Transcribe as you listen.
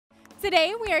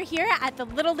Today we are here at the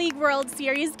Little League World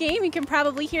Series game. You can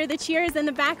probably hear the cheers in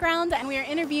the background, and we are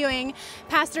interviewing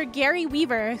Pastor Gary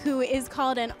Weaver, who is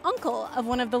called an uncle of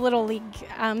one of the Little League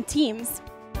teams.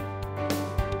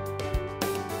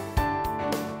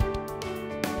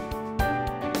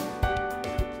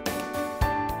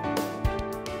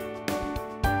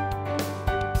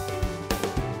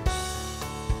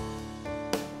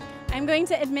 I'm going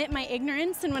to admit my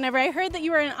ignorance, and whenever I heard that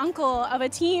you were an uncle of a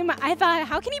team, I thought,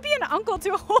 how can he be an uncle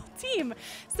to a whole team?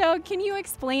 So can you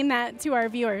explain that to our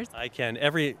viewers? I can.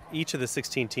 Each of the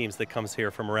 16 teams that comes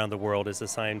here from around the world is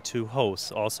assigned two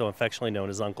hosts, also affectionately known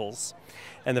as uncles.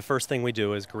 And the first thing we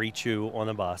do is greet you on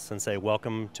the bus and say,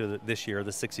 welcome to this year,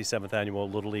 the 67th Annual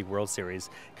Little League World Series.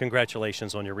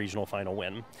 Congratulations on your regional final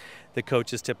win. The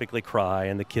coaches typically cry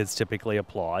and the kids typically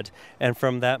applaud. And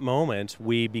from that moment,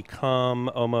 we become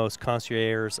almost concierges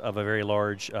of a very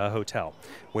large hotel,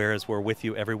 whereas we're with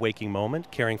you every waking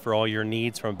moment, caring for all your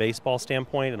needs from a baseball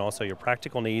standpoint and also your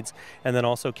practical needs, and then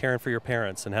also caring for your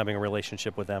parents and having a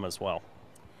relationship with them as well.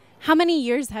 How many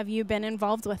years have you been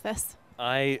involved with this?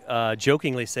 I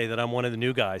jokingly say that I'm one of the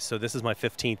new guys, so this is my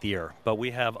 15th year. But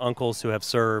we have uncles who have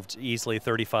served easily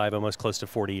 35, almost close to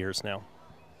 40 years now.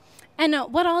 And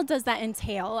what all does that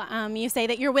entail? You say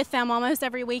that you're with them almost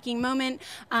every waking moment.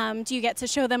 Do you get to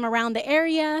show them around the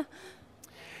area?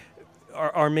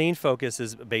 Our main focus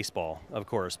is baseball, of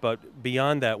course, but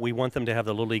beyond that, we want them to have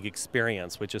the Little League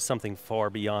experience, which is something far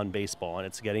beyond baseball, and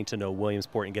it's getting to know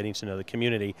Williamsport and getting to know the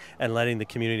community and letting the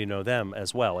community know them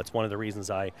as well. It's one of the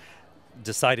reasons I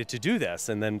decided to do this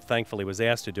and then thankfully was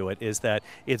asked to do it, is that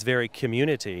it's very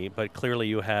community, but clearly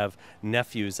you have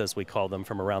nephews, as we call them,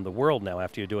 from around the world now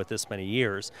after you do it this many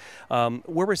years.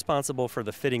 We're responsible for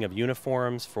the fitting of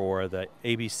uniforms, for the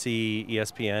ABC,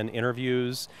 ESPN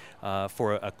interviews,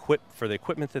 for the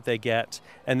equipment that they get,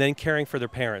 and then caring for their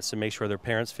parents to make sure their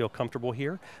parents feel comfortable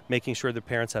here, making sure their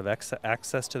parents have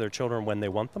access to their children when they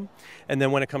want them. And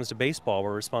then when it comes to baseball,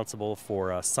 we're responsible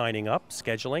for signing up,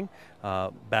 scheduling,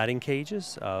 batting cages,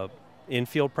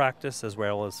 infield practice as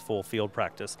well as full field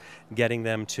practice, getting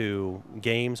them to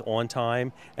games on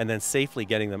time, and then safely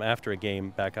getting them after a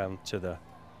game back on to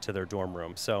their dorm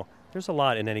room. So there's a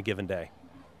lot in any given day.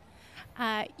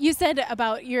 You said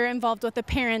about you're involved with the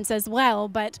parents as well,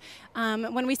 but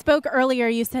when we spoke earlier,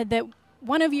 you said that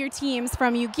one of your teams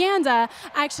from Uganda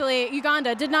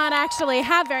did not actually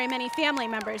have very many family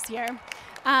members here.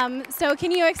 So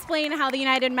can you explain how the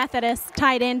United Methodists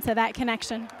tied into that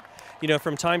connection? You know,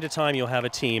 from time to time you'll have a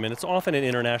team, and it's often an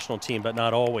international team, but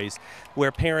not always,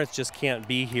 where parents just can't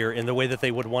be here in the way that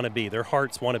they would want to be. Their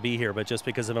hearts want to be here, but just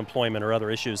because of employment or other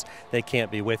issues, they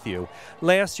can't be with you.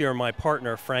 Last year, my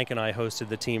partner Frank and I hosted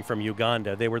the team from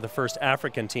Uganda. They were the first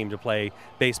African team to play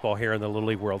baseball here in the Little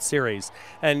League World Series.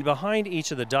 And behind each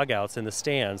of the dugouts in the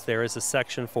stands, there is a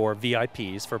section for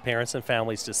VIPs, for parents and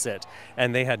families to sit,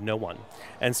 and they had no one.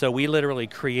 And so we literally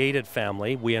created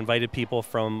family. We invited people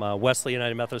from Wesley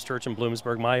United Methodist Church in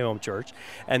Bloomsburg, my home church,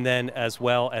 and then as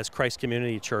well as Christ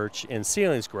Community Church in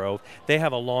Selinsgrove. They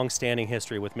have a long-standing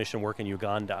history with mission work in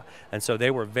Uganda, and so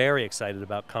they were very excited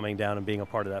about coming down and being a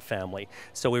part of that family.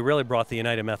 So we really brought the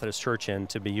United Methodist Church in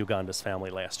to be Uganda's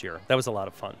family last year. That was a lot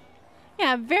of fun.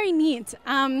 Yeah, very neat.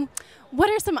 What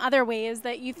are some other ways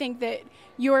that you think that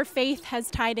your faith has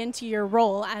tied into your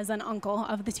role as an uncle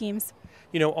of the teams?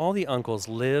 You know, all the uncles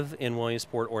live in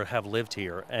Williamsport or have lived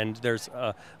here, and there's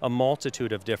a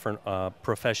multitude of different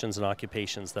professions and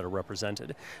occupations that are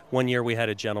represented. One year we had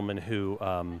a gentleman who,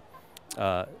 one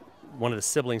of the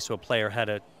siblings to a player had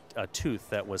a tooth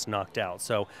that was knocked out.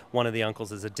 So one of the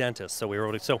uncles is a dentist.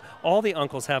 So all the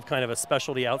uncles have kind of a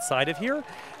specialty outside of here,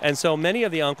 and so many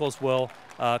of the uncles will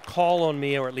call on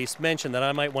me or at least mention that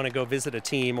I might want to go visit a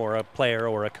team or a player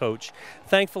or a coach.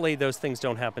 Thankfully, those things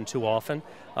don't happen too often.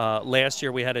 Last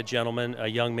year we had a gentleman, a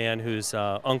young man whose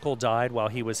uncle died while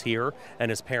he was here,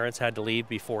 and his parents had to leave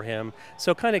before him.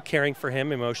 So kind of caring for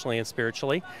him emotionally and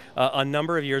spiritually. A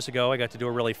number of years ago, I got to do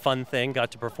a really fun thing,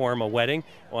 got to perform a wedding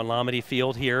on Lamedy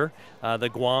Field here. The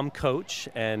Guam coach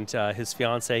and his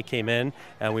fiancée came in,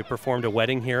 and we performed a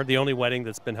wedding here, the only wedding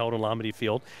that's been held on Lamedy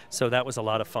Field. So that was a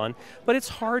lot of fun. But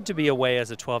it's hard to be away as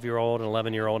a 12-year-old, an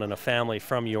 11-year-old, and a family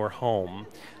from your home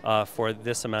for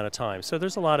this amount of time. So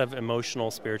there's a lot of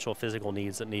emotional, spiritual, physical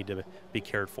needs that need to be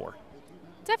cared for.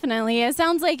 Definitely. It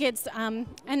sounds like it's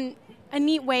a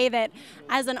neat way that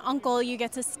as an uncle you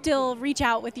get to still reach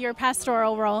out with your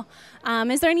pastoral role.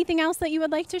 Is there anything else that you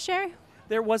would like to share?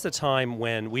 There was a time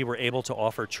when we were able to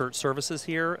offer church services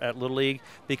here at Little League.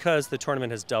 Because the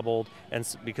tournament has doubled and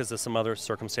because of some other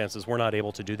circumstances, we're not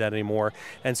able to do that anymore.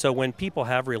 And so when people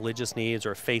have religious needs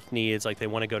or faith needs, like they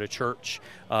want to go to church,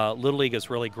 Little League is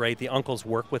really great. The uncles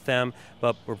work with them,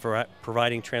 but we're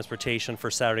providing transportation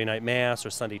for Saturday night mass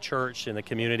or Sunday church in the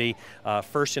community.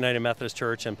 First United Methodist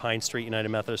Church and Pine Street United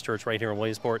Methodist Church right here in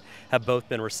Williamsport have both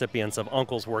been recipients of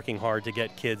uncles working hard to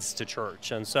get kids to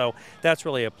church. And so that's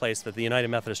really a place that the United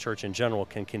Methodist Church in general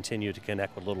can continue to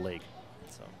connect with Little League.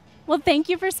 So. Well, thank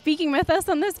you for speaking with us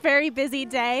on this very busy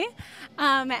day.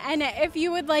 And if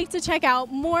you would like to check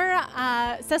out more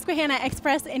Susquehanna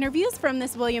Xpress interviews from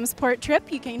this Williamsport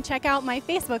trip, you can check out my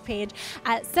Facebook page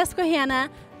at Susquehanna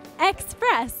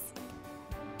Xpress.